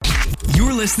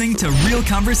listening to Real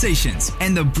Conversations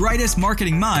and the brightest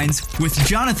marketing minds with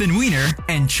Jonathan Weiner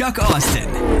and Chuck Austin.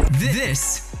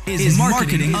 This is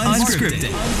Marketing Unscripted.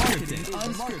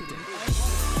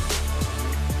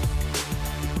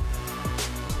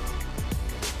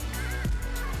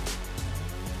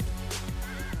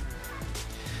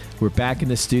 We're back in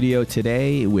the studio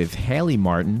today with Haley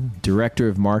Martin, Director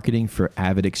of Marketing for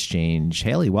AvidXchange.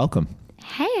 Haley, welcome.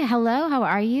 Hey, hello. How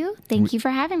are you? Thank you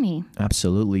for having me.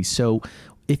 Absolutely. So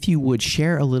if you would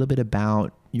share a little bit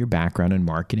about your background in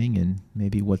marketing and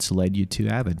maybe what's led you to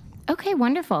Avid. Okay,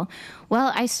 wonderful.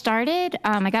 Well, I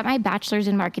got my bachelor's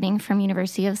in marketing from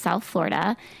University of South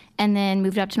Florida and then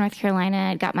moved up to North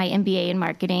Carolina. I got my MBA in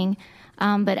marketing.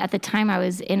 But at the time I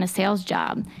was in a sales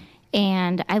job.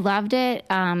 And I loved it,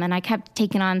 and I kept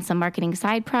taking on some marketing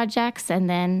side projects, and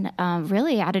then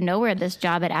really out of nowhere, this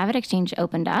job at AvidXchange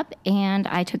opened up, and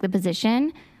I took the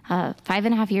position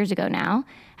 5.5 years ago now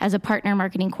as a partner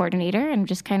marketing coordinator, and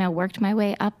just kind of worked my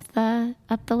way up the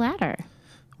ladder.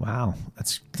 Wow,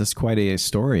 that's quite a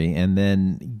story. And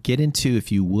then get into,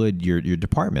 if you would, your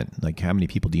department. Like, how many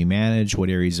people do you manage?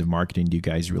 What areas of marketing do you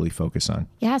guys really focus on?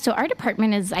 Yeah, so our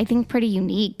department is, I think, pretty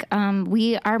unique.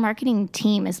 Our marketing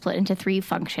team is split into 3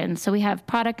 functions. So we have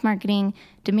product marketing,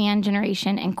 demand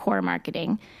generation, and core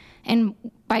marketing. And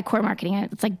by core marketing,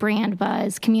 it's like brand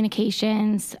buzz,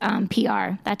 communications,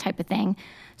 PR, that type of thing.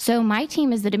 So my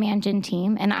team is the demand gen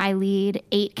team, and I lead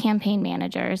 8 campaign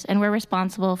managers, and we're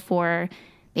responsible for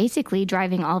basically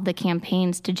driving all of the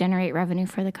campaigns to generate revenue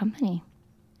for the company.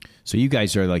 So you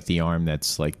guys are like the arm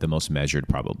that's like the most measured,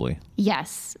 probably.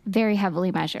 Yes, very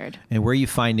heavily measured. And where are you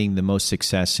finding the most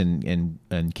success in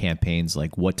campaigns?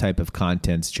 Like, what type of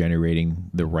content's generating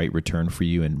the right return for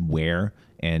you, and where,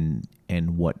 and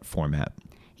what format?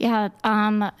 Yeah,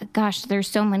 there's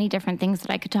so many different things that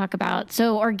I could talk about.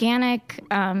 So organic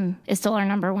is still our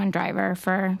number one driver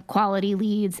for quality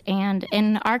leads. And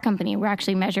in our company, we're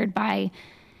actually measured by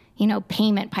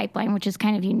payment pipeline, which is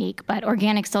kind of unique, but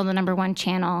organic's still the number one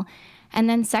channel. And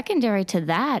then secondary to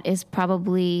that is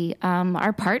probably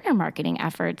our partner marketing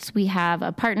efforts. We have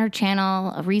a partner channel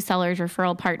of resellers,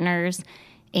 referral partners,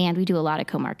 and we do a lot of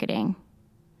co-marketing.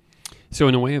 So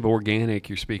in the way of organic,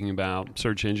 you're speaking about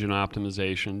search engine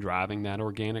optimization, driving that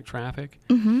organic traffic.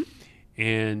 Mm-hmm.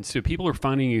 And so people are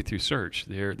finding you through search.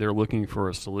 They're looking for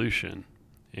a solution,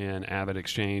 and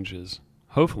AvidXchange is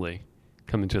hopefully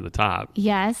coming to the top.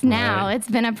 Yes, now It's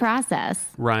been a process.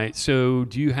 Right. So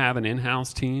do you have an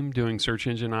in-house team doing search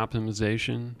engine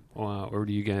optimization, or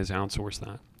do you guys outsource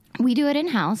that? We do it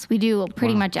in-house. We do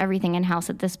pretty much everything in-house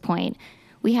at this point.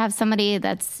 We have somebody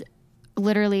that's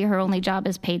literally her only job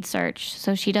is paid search.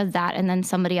 So she does that, and then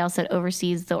somebody else that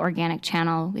oversees the organic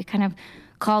channel. We kind of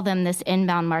call them this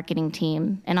inbound marketing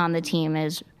team, and on the team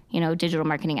is, digital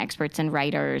marketing experts and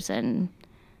writers and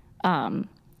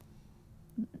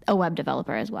a web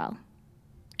developer as well.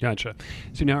 Gotcha.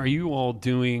 So now, are you all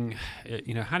doing,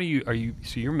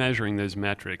 so you're measuring those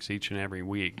metrics each and every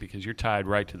week because you're tied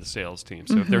right to the sales team.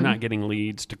 So if they're not getting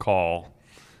leads to call,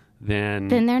 then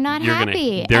they're not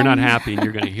happy. They're not happy, and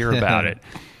you're going to hear about it.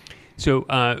 So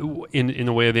in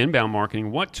the way of inbound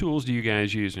marketing, what tools do you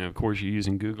guys use? And of course, you're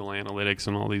using Google Analytics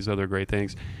and all these other great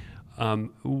things.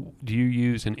 Do you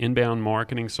use an inbound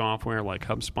marketing software like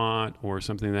HubSpot or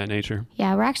something of that nature?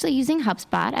 Yeah, we're actually using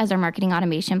HubSpot as our marketing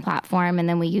automation platform, and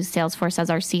then we use Salesforce as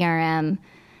our CRM.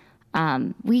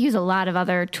 We use a lot of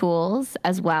other tools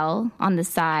as well on the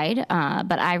side,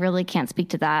 but I really can't speak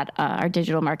to that. Our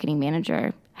digital marketing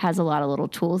manager has a lot of little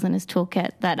tools in his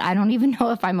toolkit that I don't even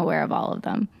know if I'm aware of all of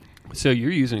them. So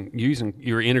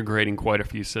you're integrating quite a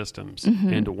few systems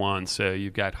into one. So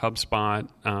you've got HubSpot,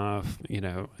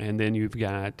 and then you're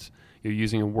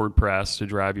using a WordPress to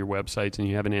drive your websites, and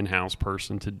you have an in-house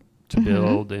person to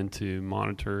build and to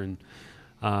monitor and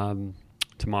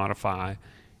to modify,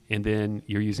 and then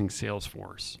you're using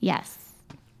Salesforce. Yes.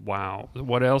 Wow.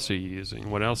 What else are you using?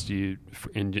 What else do you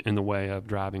in the way of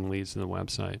driving leads to the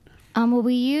website? Well,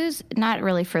 we use, not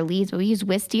really for leads, but we use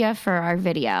Wistia for our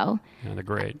video. Yeah, they're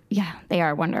great. Yeah, they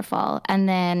are wonderful. And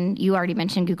then you already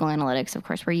mentioned Google Analytics. Of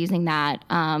course, we're using that.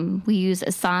 We use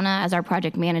Asana as our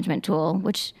project management tool,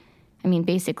 which,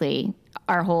 basically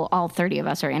all 30 of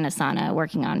us are in Asana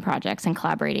working on projects and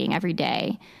collaborating every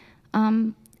day.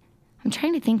 I'm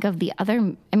trying to think of the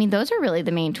other, those are really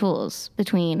the main tools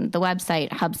between the website,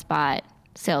 HubSpot,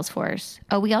 Salesforce.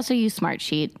 Oh, we also use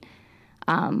Smartsheet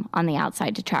on the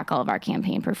outside to track all of our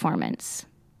campaign performance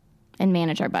and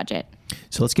manage our budget.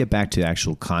 So let's get back to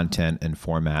actual content and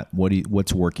format.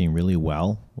 What's working really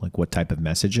well? Like, what type of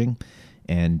messaging,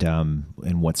 and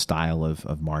what style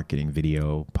of marketing?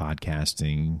 Video,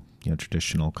 podcasting,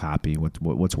 traditional copy.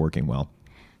 What's working well?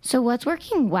 So what's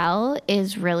working well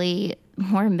is really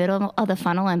more middle of the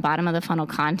funnel and bottom of the funnel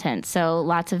content. So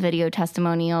lots of video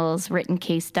testimonials, written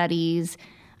case studies.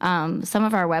 Some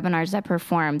of our webinars that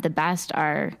perform the best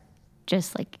are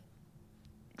just like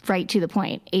right to the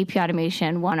point. AP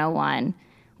Automation 101.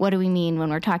 What do we mean when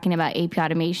we're talking about AP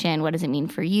automation? What does it mean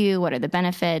for you? What are the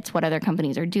benefits? What other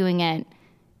companies are doing it?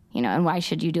 And why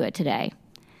should you do it today?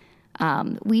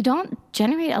 We don't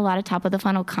generate a lot of top of the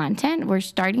funnel content. We're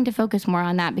starting to focus more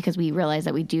on that because we realize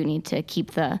that we do need to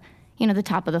keep the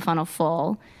top of the funnel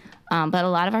full. But a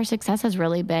lot of our success has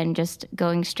really been just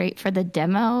going straight for the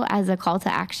demo as a call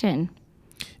to action.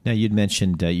 Now, you'd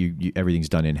mentioned you everything's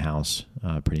done in-house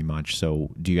pretty much.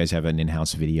 So do you guys have an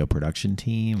in-house video production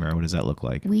team, or what does that look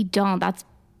like? We don't. That's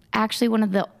actually one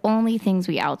of the only things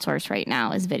we outsource right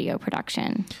now is video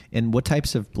production. And what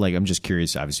types of, I'm just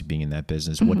curious, obviously being in that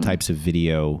business, what types of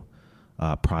video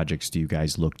projects do you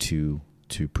guys look to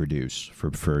produce for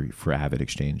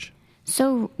AvidXchange?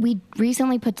 So we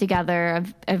recently put together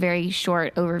a very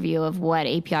short overview of what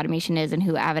AP Automation is and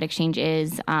who AvidXchange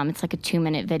is. It's like a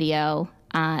 2-minute video.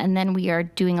 And then we are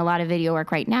doing a lot of video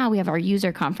work right now. We have our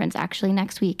user conference actually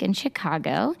next week in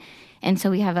Chicago. And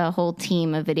so we have a whole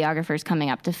team of videographers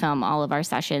coming up to film all of our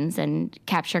sessions and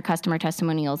capture customer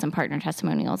testimonials and partner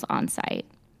testimonials on site.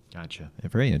 Gotcha.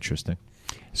 Very interesting.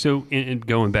 So in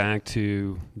going back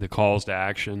to the calls to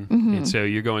action, and so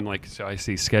you're going so I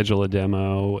see schedule a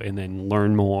demo and then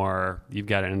learn more. You've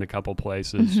got it in a couple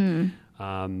places.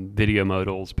 Video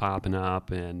modals popping up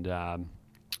and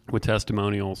with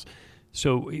testimonials.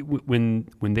 So when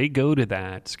they go to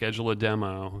that, schedule a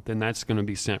demo, then that's going to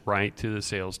be sent right to the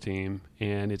sales team,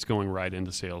 and it's going right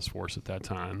into Salesforce at that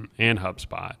time and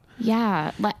HubSpot.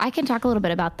 Yeah, I can talk a little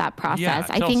bit about that process. Yeah,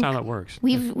 I tell think us how that works.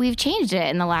 We've changed it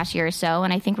in the last year or so,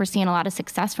 and I think we're seeing a lot of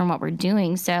success from what we're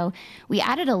doing. So we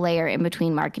added a layer in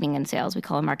between marketing and sales. We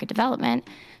call it market development.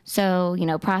 So,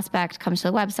 prospect comes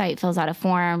to the website, fills out a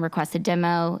form, requests a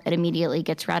demo. It immediately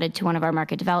gets routed to one of our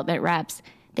market development reps.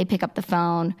 They pick up the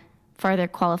phone, further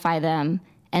qualify them,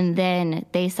 and then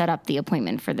they set up the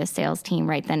appointment for the sales team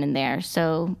right then and there.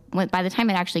 So by the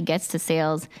time it actually gets to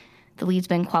sales, the lead's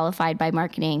been qualified by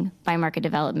marketing, by market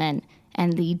development,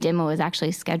 and the demo is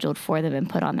actually scheduled for them and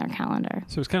put on their calendar.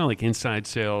 So it's kind of like inside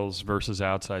sales versus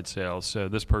outside sales. So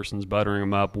this person's buttering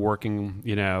them up, working,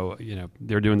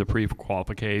 they're doing the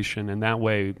pre-qualification, and that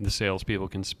way the salespeople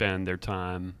can spend their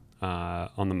time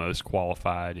on the most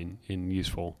qualified and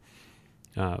useful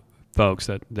folks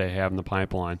that they have in the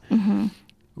pipeline.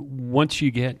 Once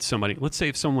you get somebody, let's say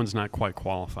if someone's not quite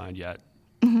qualified yet,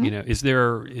 is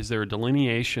there a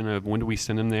delineation of when do we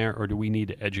send them there, or do we need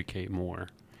to educate more?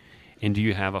 And do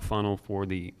you have a funnel for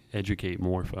the educate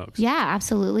more folks? Yeah,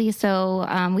 absolutely. So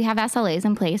we have SLAs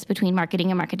in place between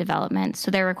marketing and market development. So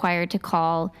they're required to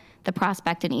call the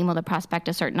prospect and email the prospect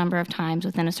a certain number of times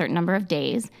within a certain number of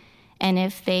days. And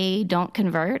if they don't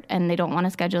convert and they don't want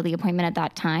to schedule the appointment at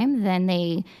that time, then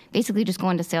they basically just go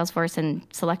into Salesforce and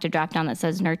select a dropdown that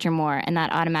says Nurture More, and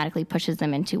that automatically pushes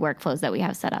them into workflows that we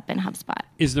have set up in HubSpot.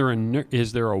 Is there a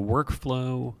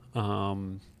workflow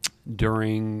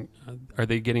during? Are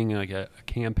they getting like a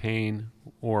campaign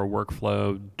or a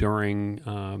workflow during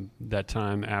that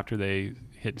time after they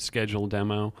hit schedule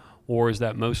demo, or is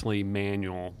that mostly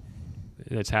manual?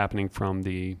 That's happening from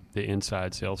the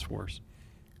inside Salesforce.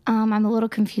 I'm a little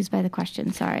confused by the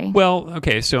question. Sorry. Well,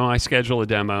 okay. So I schedule a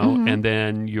demo, and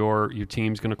then your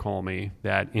team's going to call me,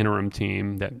 that interim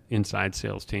team, that inside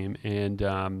sales team, and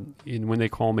when they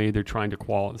call me, they're trying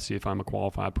to see if I'm a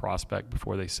qualified prospect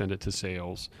before they send it to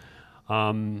sales.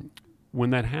 When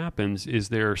that happens, is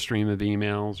there a stream of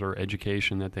emails or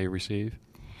education that they receive?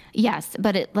 Yes,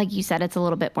 but like you said, it's a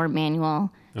little bit more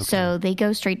manual. Okay. So they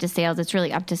go straight to sales. It's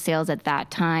really up to sales at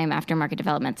that time after market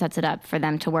development sets it up for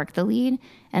them to work the lead.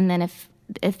 And then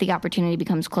if the opportunity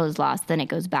becomes closed lost, then it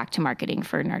goes back to marketing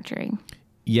for nurturing.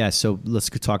 Yeah, so let's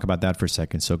talk about that for a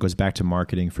second. So it goes back to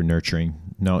marketing for nurturing.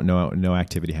 No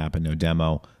activity happened, no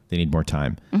demo. They need more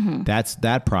time.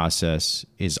 That process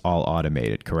is all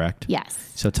automated, correct?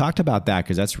 Yes. So talk about that,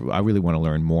 because I really want to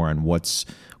learn more on what's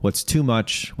too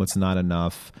much, what's not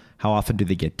enough. How often do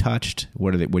they get touched?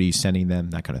 What are you sending them?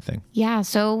 That kind of thing. Yeah.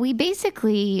 So we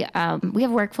basically we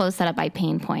have workflows set up by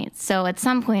pain points. So at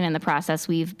some point in the process,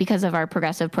 because of our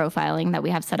progressive profiling that we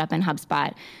have set up in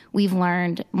HubSpot, we've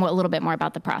learned a little bit more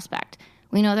about the prospect.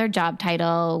 We know their job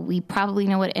title. We probably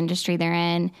know what industry they're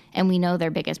in, and we know their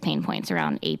biggest pain points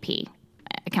around AP,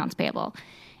 accounts payable.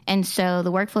 And so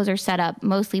the workflows are set up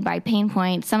mostly by pain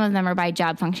points. Some of them are by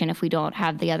job function if we don't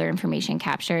have the other information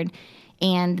captured.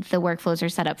 And the workflows are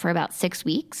set up for about 6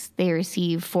 weeks. They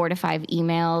receive 4 to 5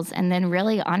 emails. And then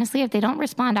really, honestly, if they don't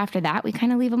respond after that, we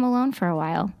kind of leave them alone for a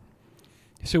while.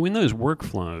 So in those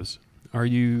workflows,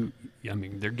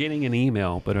 they're getting an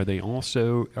email, but are they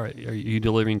also, are you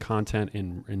delivering content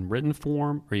in written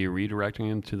form? Are you redirecting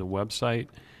them to the website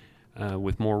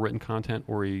with more written content,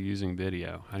 or are you using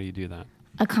video? How do you do that?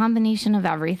 A combination of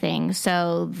everything.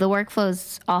 So the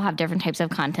workflows all have different types of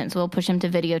content. So we'll push them to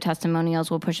video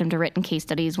testimonials. We'll push them to written case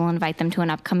studies. We'll invite them to an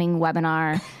upcoming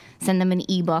webinar, send them an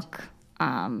ebook.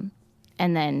 And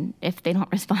then if they don't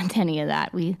respond to any of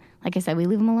that, like I said, we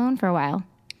leave them alone for a while.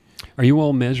 Are you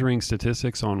all measuring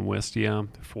statistics on Wistia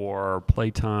for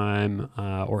playtime,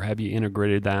 or have you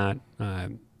integrated that?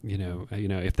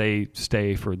 If they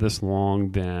stay for this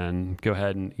long, then go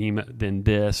ahead and email, then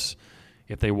this.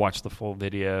 If they watch the full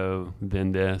video,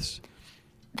 then this.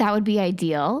 That would be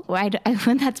ideal.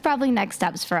 That's probably next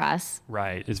steps for us.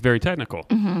 Right. It's very technical.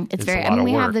 Mm-hmm. It's very,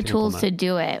 we have the tools to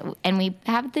do it, and we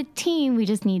have the team. We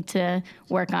just need to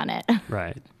work on it.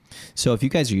 Right. So if you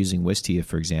guys are using Wistia,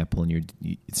 for example, and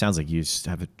it sounds like you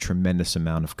have a tremendous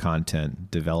amount of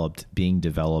content being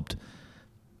developed,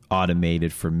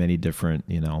 automated for many different,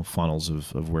 funnels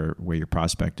of where your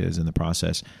prospect is in the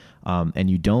process. And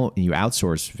you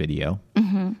outsource video.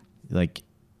 Mm-hmm. Like,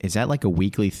 is that like a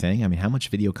weekly thing? I mean, how much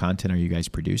video content are you guys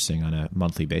producing on a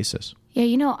monthly basis?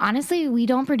 Yeah, honestly, we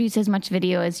don't produce as much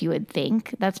video as you would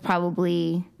think. That's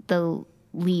probably the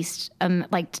least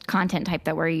content type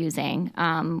that we're using.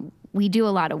 We do a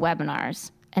lot of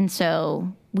webinars. And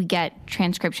so we get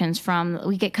transcriptions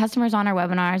we get customers on our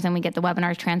webinars, and we get the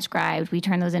webinars transcribed. We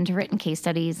turn those into written case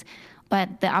studies.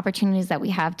 But the opportunities that we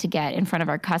have to get in front of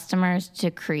our customers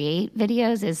to create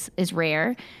videos is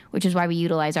rare, which is why we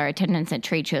utilize our attendance at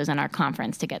trade shows and our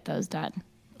conference to get those done.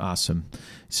 Awesome.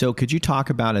 So could you talk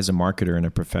about, as a marketer and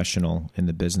a professional in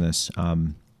the business,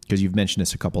 because you've mentioned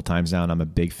this a couple times now, and I'm a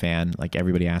big fan. Like,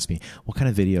 everybody asks me, what kind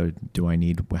of video do I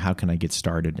need? How can I get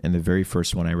started? And the very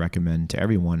first one I recommend to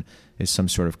everyone is some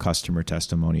sort of customer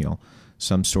testimonial,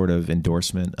 some sort of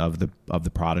endorsement of the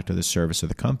product or the service of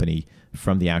the company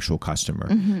from the actual customer,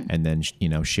 mm-hmm. and then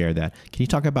share that. Can you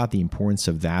talk about the importance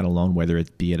of that alone, whether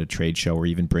it be at a trade show or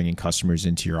even bringing customers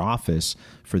into your office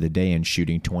for the day and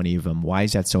shooting 20 of them? Why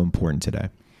is that so important today?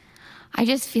 I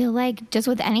just feel like, just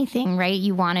with anything, right,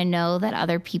 you want to know that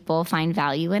other people find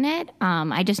value in it.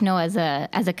 I just know as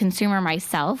a consumer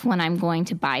myself, when I'm going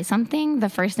to buy something, the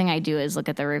first thing I do is look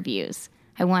at the reviews.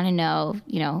 I want to know,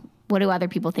 what do other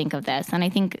people think of this? And I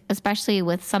think especially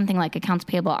with something like accounts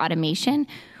payable automation,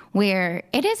 where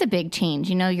it is a big change.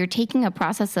 You're taking a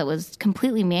process that was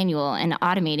completely manual and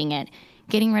automating it,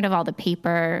 getting rid of all the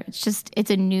paper.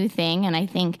 It's a new thing. And I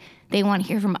think they want to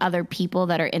hear from other people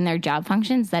that are in their job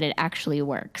functions that it actually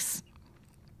works.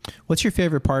 What's your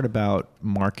favorite part about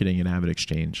marketing at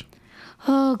AvidXchange?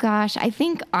 Oh, gosh. I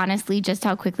think, honestly, just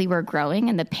how quickly we're growing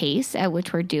and the pace at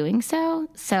which we're doing so.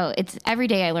 So it's every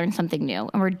day I learn something new,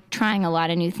 and we're trying a lot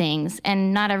of new things,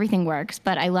 and not everything works.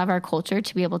 But I love our culture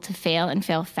to be able to fail and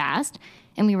fail fast,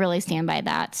 and we really stand by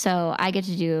that. So I get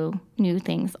to do new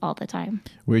things all the time.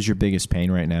 Where's your biggest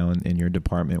pain right now in your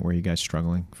department? Where are you guys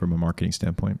struggling from a marketing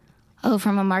standpoint? Oh,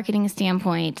 from a marketing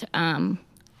standpoint,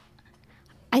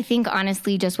 I think,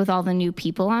 honestly, just with all the new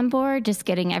people on board, just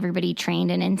getting everybody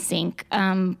trained and in sync.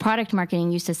 Product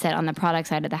marketing used to sit on the product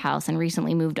side of the house and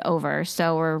recently moved over.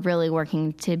 So we're really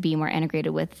working to be more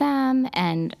integrated with them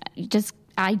and just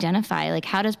identify,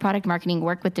 how does product marketing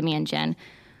work with demand gen?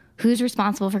 Who's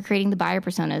responsible for creating the buyer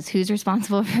personas? Who's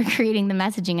responsible for creating the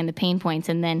messaging and the pain points?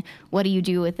 And then what do you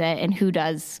do with it, and who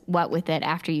does what with it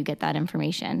after you get that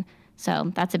information?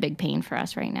 So that's a big pain for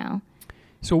us right now.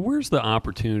 So where's the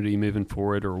opportunity moving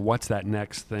forward, or what's that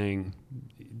next thing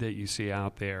that you see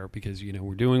out there? Because,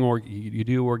 we're doing, you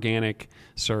do organic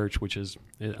search, which is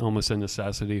almost a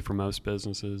necessity for most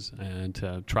businesses, and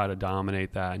to try to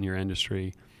dominate that in your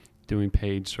industry, doing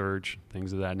paid search,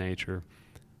 things of that nature.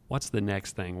 What's the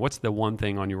next thing? What's the one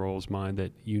thing on your all's mind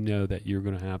that that you're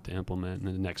going to have to implement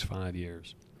in the next 5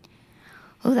 years?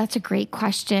 Oh, that's a great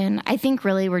question. I think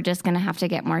really we're just going to have to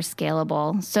get more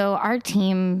scalable. So our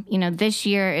team, this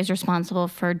year is responsible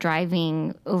for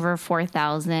driving over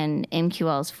 4,000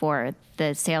 MQLs for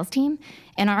the sales team.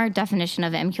 And our definition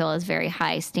of MQL is very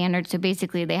high standard. So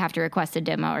basically they have to request a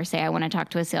demo or say, I want to talk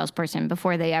to a salesperson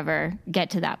before they ever get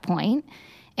to that point.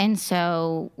 And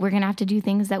so we're going to have to do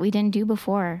things that we didn't do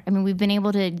before. I mean, we've been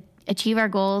able to achieve our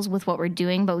goals with what we're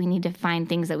doing, but we need to find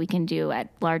things that we can do at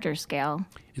larger scale.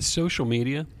 Is social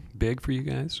media big for you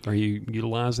guys? Are you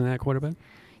utilizing that quite a bit?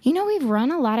 We've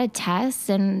run a lot of tests,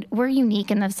 and we're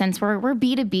unique in the sense we're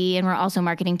B2B, and we're also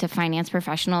marketing to finance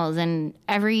professionals. And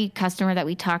every customer that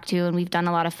we talk to, and we've done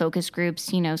a lot of focus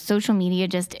groups, social media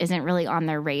just isn't really on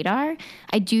their radar.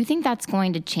 I do think that's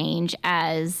going to change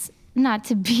as, not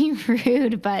to be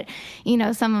rude, but,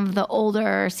 some of the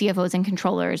older CFOs and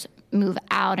controllers move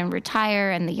out and retire,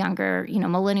 and the younger,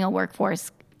 millennial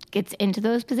workforce gets into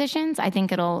those positions. I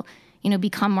think it'll,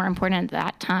 become more important at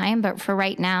that time. But for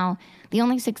right now, the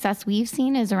only success we've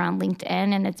seen is around LinkedIn,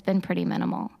 and it's been pretty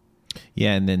minimal.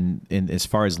 Yeah, and then as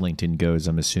far as LinkedIn goes,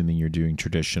 I'm assuming you're doing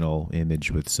traditional image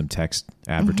with some text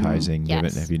advertising. Mm-hmm.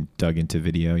 Yes. Have you dug into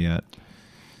video yet?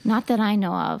 Not that I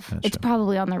know of. Gotcha. It's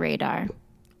probably on the radar.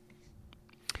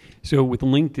 So with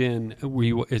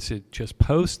LinkedIn, is it just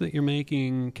posts that you're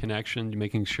making, connection,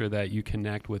 making sure that you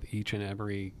connect with each and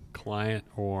every client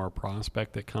or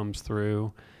prospect that comes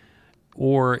through?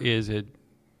 Or is it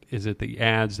the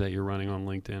ads that you're running on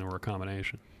LinkedIn, or a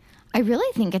combination? I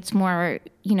really think it's more,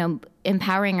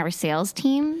 empowering our sales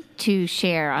team to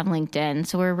share on LinkedIn.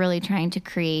 So we're really trying to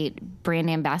create brand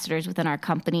ambassadors within our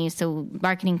company. So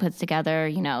marketing puts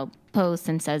together, posts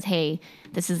and says, hey,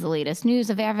 this is the latest news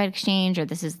of AvidXchange, or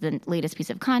this is the latest piece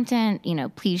of content,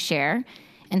 please share.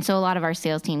 And so a lot of our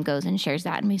sales team goes and shares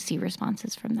that, and we see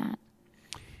responses from that.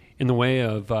 In the way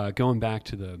of going back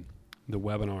to the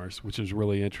webinars, which is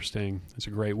really interesting. It's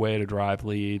a great way to drive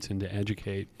leads and to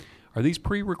educate. Are these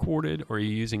pre-recorded, or are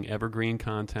you using evergreen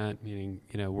content, meaning,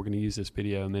 we're going to use this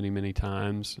video many, many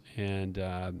times, and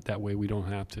that way we don't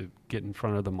have to get in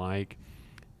front of the mic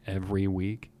every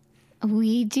week?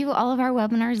 We do all of our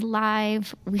webinars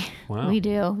live. We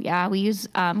do. Yeah, we use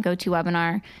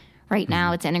GoToWebinar. Right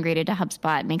now, it's integrated to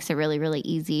HubSpot. It makes it really, really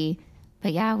easy.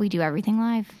 But yeah, we do everything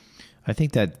live. I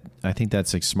think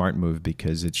that's a smart move,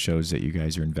 because it shows that you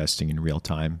guys are investing in real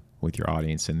time with your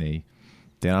audience, and I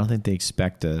don't think they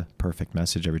expect a perfect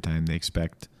message every time. They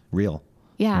expect real.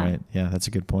 Yeah. Right. Yeah, that's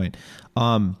a good point.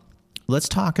 Let's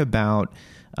talk about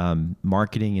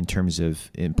marketing in terms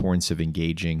of importance of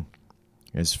engaging,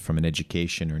 as from an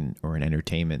education or an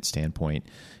entertainment standpoint.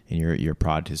 And your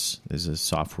product is a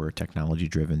software technology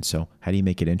driven. So how do you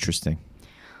make it interesting?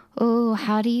 Oh,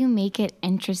 how do you make it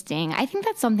interesting? I think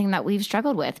that's something that we've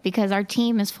struggled with, because our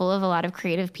team is full of a lot of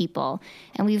creative people,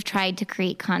 and we've tried to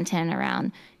create content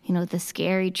around, the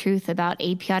scary truth about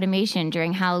AP automation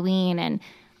during Halloween. And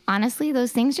honestly,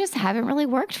 those things just haven't really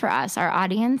worked for us. Our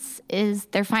audience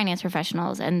they're finance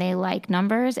professionals, and they like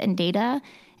numbers and data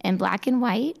and black and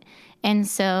white. And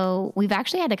so we've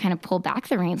actually had to kind of pull back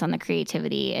the reins on the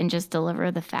creativity and just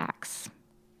deliver the facts.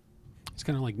 It's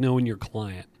kind of like knowing your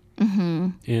client. Mm-hmm.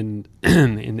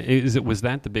 And was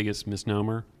that the biggest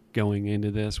misnomer going into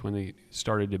this when they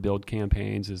started to build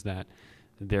campaigns, is that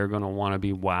they're going to want to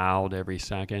be wowed every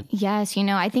second? Yes.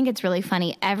 I think it's really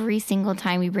funny. Every single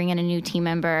time we bring in a new team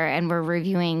member and we're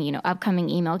reviewing,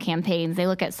 upcoming email campaigns, they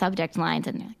look at subject lines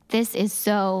and they're like, this is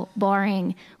so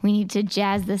boring. We need to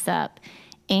jazz this up.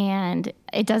 And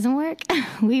it doesn't work.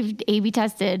 We've A/B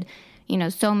tested,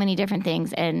 so many different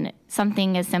things, and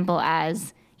something as simple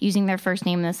as using their first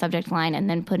name in the subject line and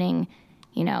then putting,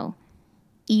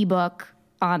 ebook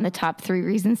on the top 3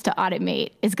 reasons to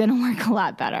automate is going to work a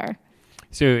lot better.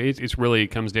 So it's really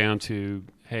comes down to,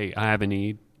 hey, I have a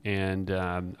need, and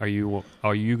are you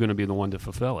going to be the one to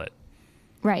fulfill it?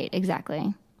 Right,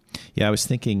 exactly. Yeah, I was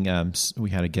thinking, we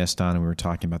had a guest on and we were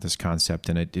talking about this concept,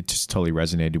 and it just totally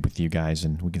resonated with you guys,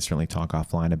 and we can certainly talk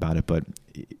offline about it. But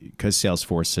because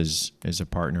Salesforce is a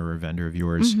partner or a vendor of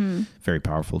yours, mm-hmm. very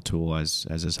powerful tool, as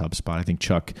is HubSpot. I think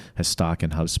Chuck has stock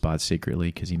in HubSpot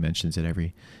secretly because he mentions it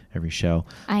every show.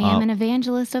 I am an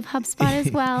evangelist of HubSpot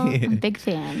as well. I'm a big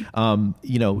fan.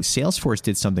 Salesforce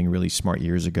did something really smart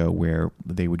years ago where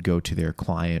they would go to their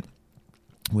client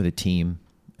with a team,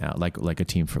 like a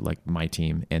team for like my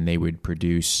team, and they would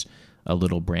produce a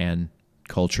little brand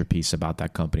culture piece about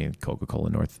that company, Coca-Cola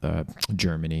North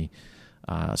Germany,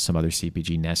 some other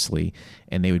CPG, Nestle,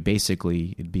 and they would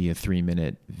basically, it'd be a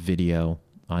 3-minute video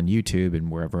on YouTube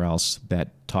and wherever else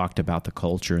that talked about the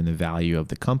culture and the value of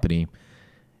the company,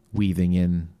 weaving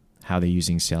in how they're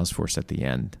using Salesforce at the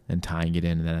end and tying it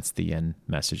in, and that's the end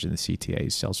message in the CTA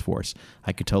is Salesforce.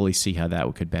 I could totally see how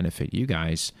that could benefit you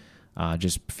guys.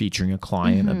 Just featuring a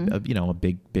client, mm-hmm. a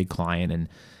big client, and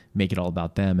make it all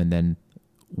about them, and then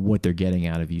what they're getting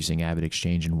out of using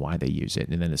AvidXchange and why they use it,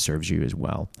 and then it serves you as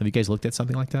well. Have you guys looked at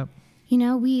something like that?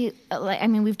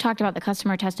 We've talked about the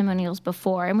customer testimonials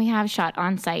before, and we have shot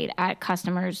on site at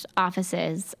customers'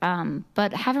 offices,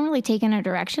 but haven't really taken a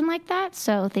direction like that.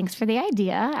 So thanks for the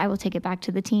idea. I will take it back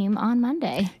to the team on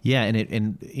Monday. Yeah,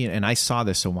 and I saw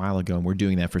this a while ago, and we're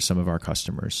doing that for some of our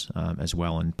customers as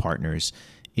well and partners.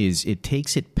 Is it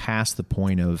takes it past the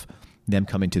point of them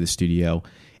coming to the studio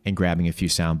and grabbing a few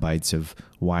sound bites of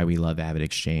why we love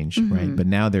AvidXchange, right? But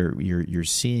now you're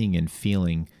seeing and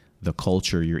feeling the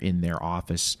culture. You're in their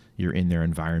office, you're in their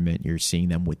environment, you're seeing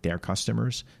them with their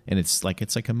customers, and it's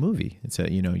like a movie. It's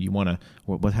you want to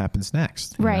what happens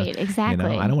next, right?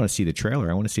 Exactly. I don't want to see the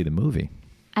trailer. I want to see the movie.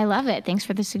 I love it. Thanks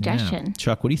for the suggestion. Yeah.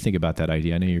 Chuck, what do you think about that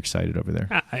idea? I know you're excited over there.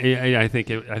 I think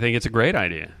it's a great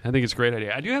idea. I think it's a great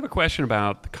idea. I do have a question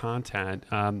about the content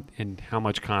and how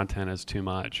much content is too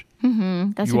much.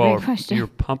 That's a great question. You're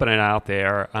pumping it out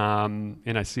there, and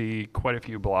I see quite a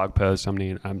few blog posts.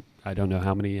 I don't know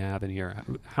how many you have in here.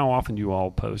 How often do you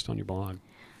all post on your blog?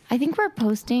 I think we're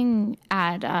posting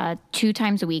at 2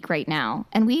 times a week right now,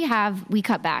 and we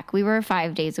cut back. We were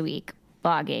 5 days a week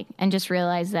blogging, and just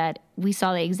realized that we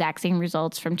saw the exact same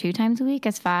results from 2 times a week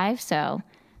as 5. So,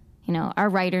 our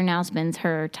writer now spends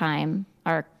her time,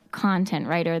 our content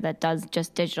writer that does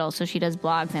just digital, so she does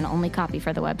blogs and only copy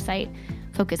for the website,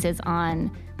 focuses on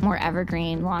more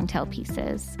evergreen, long tail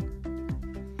pieces.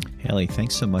 Haley,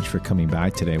 thanks so much for coming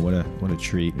by today. What a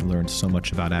treat. We learned so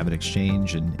much about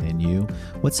AvidXchange and you.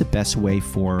 What's the best way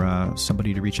for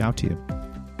somebody to reach out to you?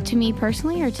 To me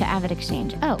personally or to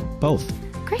AvidXchange? Oh. Both.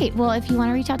 Great. Well, if you want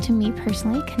to reach out to me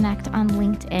personally, connect on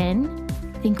LinkedIn.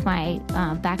 I think my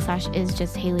 / is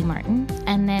just Haley Martin.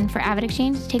 And then for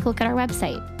AvidXchange, take a look at our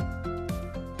website.